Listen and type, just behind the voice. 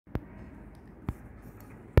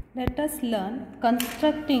Let us learn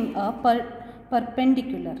constructing a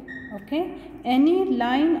perpendicular. Okay, any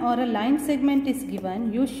line or a line segment is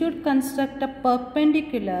given, you should construct a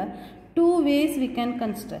perpendicular. Two ways we can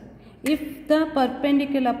construct. If the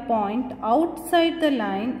perpendicular point outside the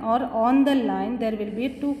line or on the line, there will be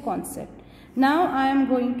two concepts. Now I am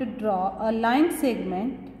going to draw a line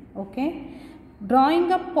segment. Okay,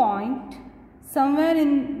 drawing a point somewhere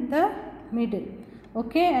in the middle.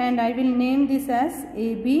 Okay, and I will name this as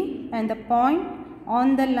AB and the point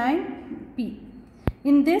on the line P.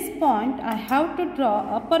 In this point I have to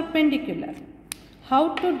draw a perpendicular.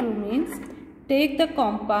 How to do means, take the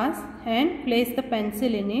compass and place the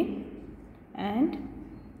pencil in it, and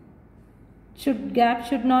gap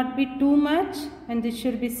should not be too much and this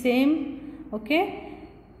should be same. Okay,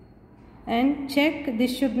 and check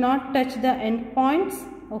this should not touch the end points.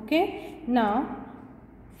 Okay, now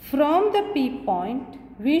from the P point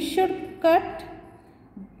we should cut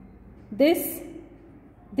this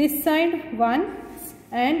side once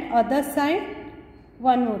and other side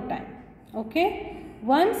one more time. Okay,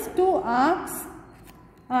 once two arcs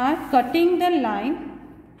are cutting the line,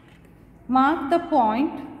 mark the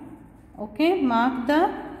point. Okay, mark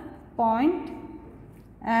the point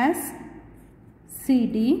as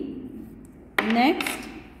CD. Next,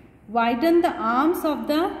 widen the arms of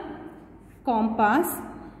the compass.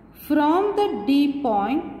 From the D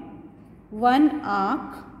point, one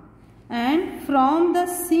arc, and from the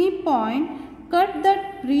C point, cut the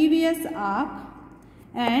previous arc,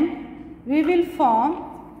 and we will form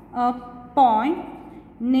a point.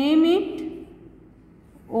 Name it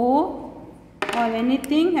O or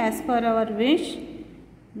anything as per our wish.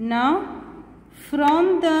 Now,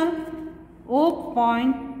 from the O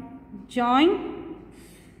point, join.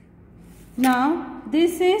 Now,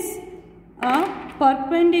 this is a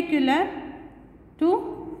perpendicular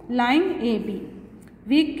to line AB.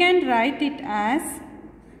 We can write it as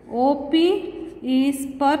OP is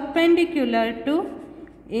perpendicular to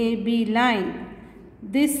AB line.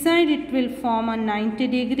 This side it will form a 90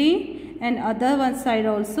 degree and other one side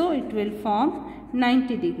also it will form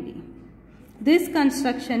 90 degree. This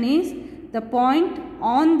construction is the point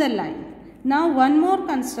on the line. Now one more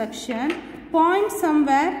construction, point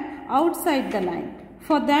somewhere outside the line.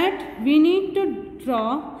 For that we need to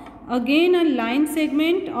draw again a line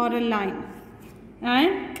segment or a line,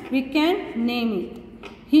 and we can name it.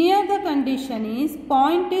 Here the condition is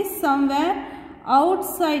point is somewhere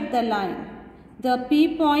outside the line. The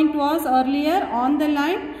P point was earlier on the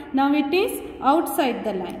line, now it is outside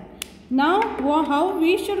the line. Now how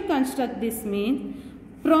we should construct this means,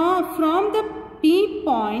 from the P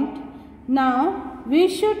point, now we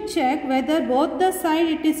should check whether both the side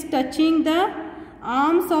it is touching the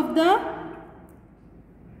arms of the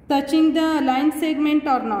line segment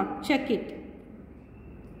or not. Check it.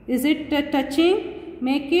 Is it touching?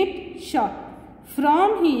 Make it short.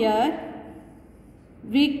 From here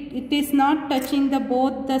it is not touching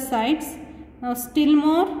both the sides. Now still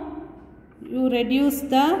more you reduce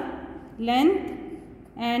the length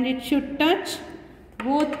and it should touch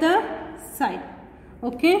both the side.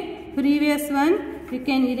 Okay, previous one we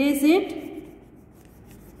can erase it.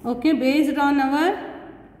 Okay, based on our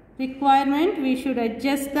requirement we should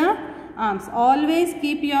adjust the arms. Always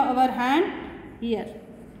keep our hand here.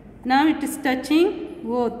 Now it is touching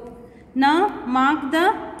both. Now mark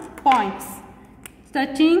the points.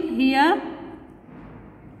 Touching here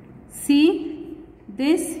C,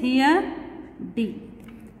 this here D.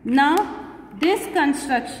 Now this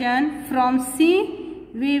construction, from C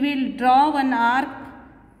we will draw one arc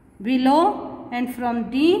below, and from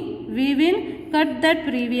D we will cut that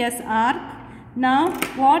previous arc. Now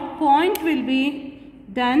what point will be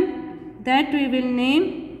done, that we will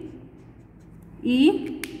name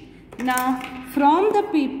E. Now from the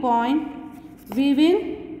P point we will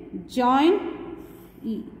join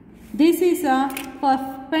E. This is a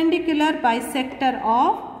perpendicular bisector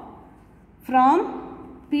of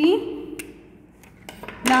from P.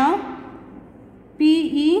 Now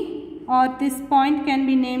PE or this point can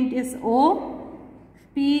be named as O.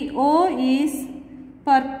 PO is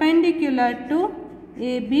perpendicular to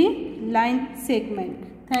AB line segment.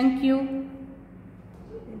 Thank you.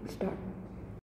 Start.